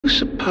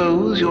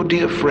suppose your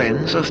dear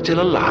friends are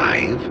still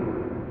alive?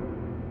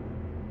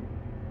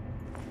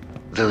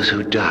 Those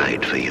who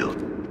died for you,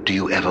 do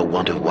you ever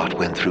wonder what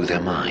went through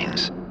their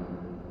minds?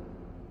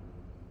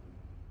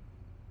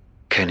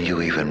 Can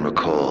you even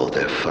recall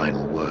their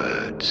final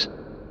words?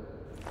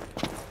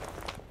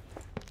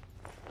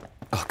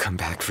 I'll come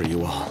back for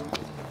you all.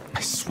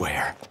 I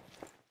swear.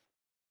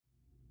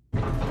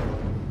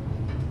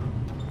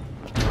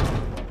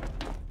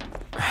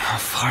 How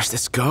far's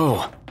this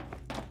go?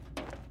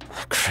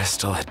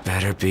 Crystal had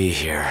better be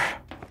here.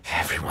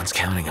 Everyone's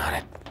counting on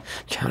it.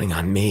 Counting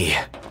on me.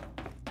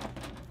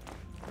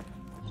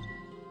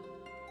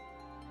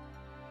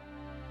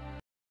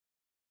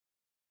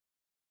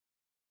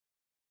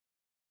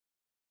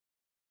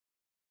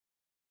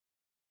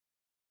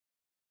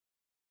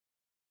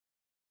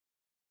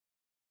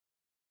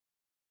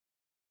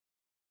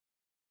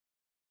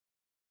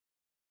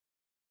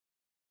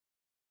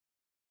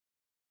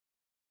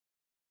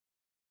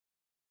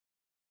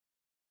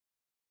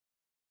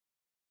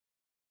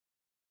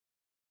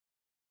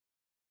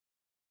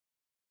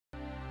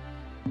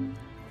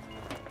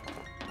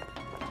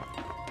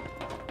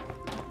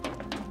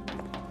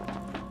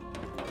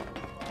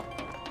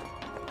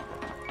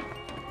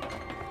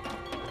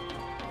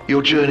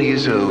 Your journey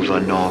is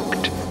over,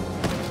 Noct.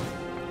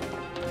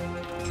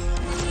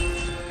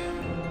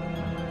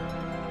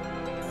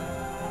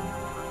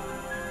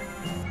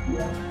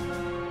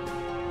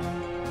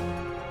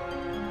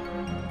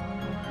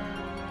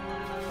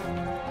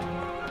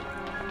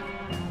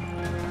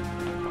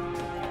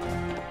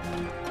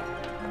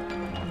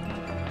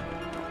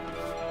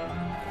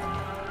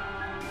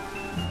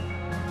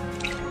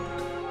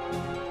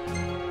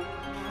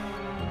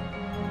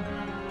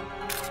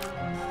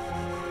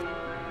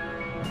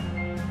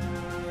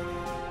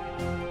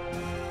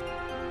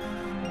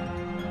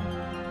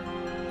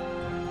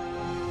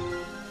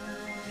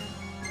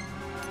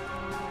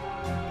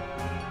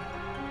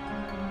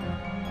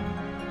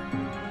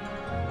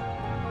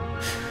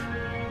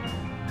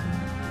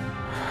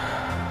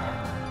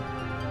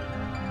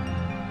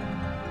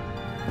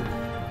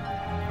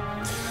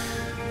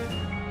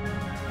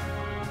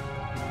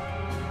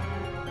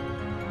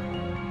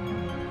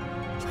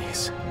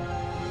 Please.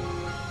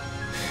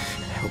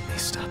 Help me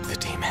stop the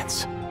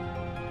demons.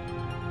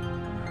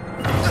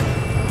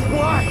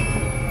 Why?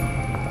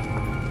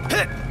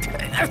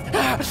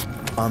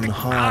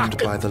 Unharmed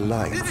by the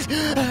light,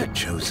 the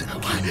chosen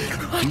king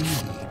indeed.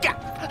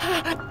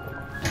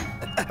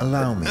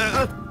 Allow me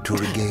to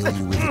regale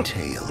you with a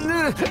tale.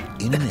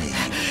 In an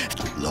age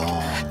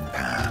long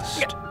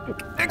past,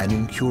 an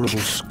incurable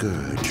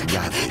scourge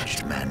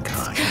ravaged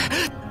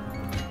mankind.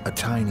 A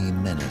tiny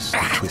menace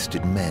that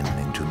twisted men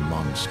into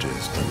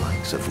monsters, the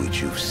likes of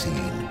which you've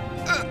seen.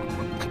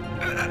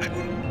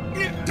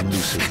 In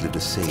Lucis lived a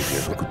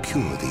savior who could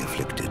cure the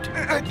afflicted.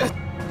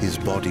 His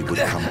body would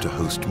come to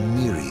host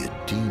myriad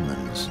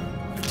demons,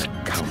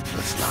 let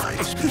countless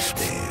lives be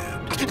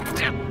spared.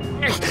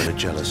 But a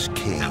jealous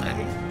king,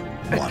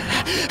 one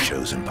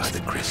chosen by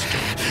the crystal,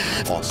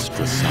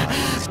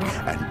 ostracized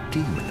and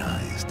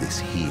demonized this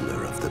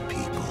healer of the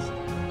people,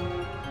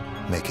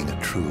 making a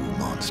true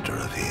monster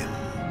of him.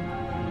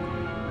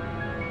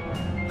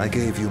 I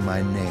gave you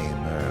my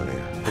name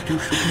earlier, but you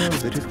should know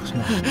that it was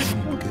not a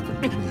name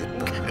given to me at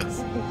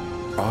birth.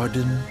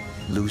 Arden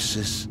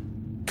Lucis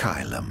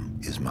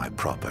Caelum is my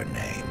proper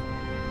name.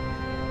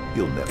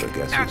 You'll never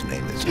guess his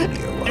name is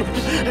any of us.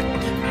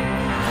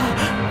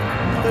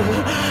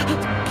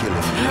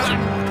 Killing this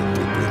mortal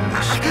will bring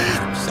me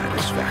strength and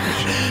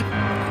satisfaction.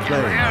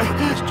 Playing the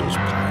crystal's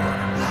power,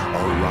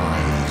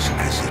 arise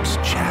as its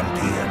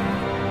champion.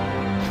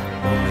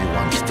 Only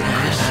once the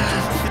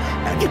crystal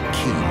and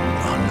king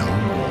are no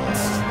more,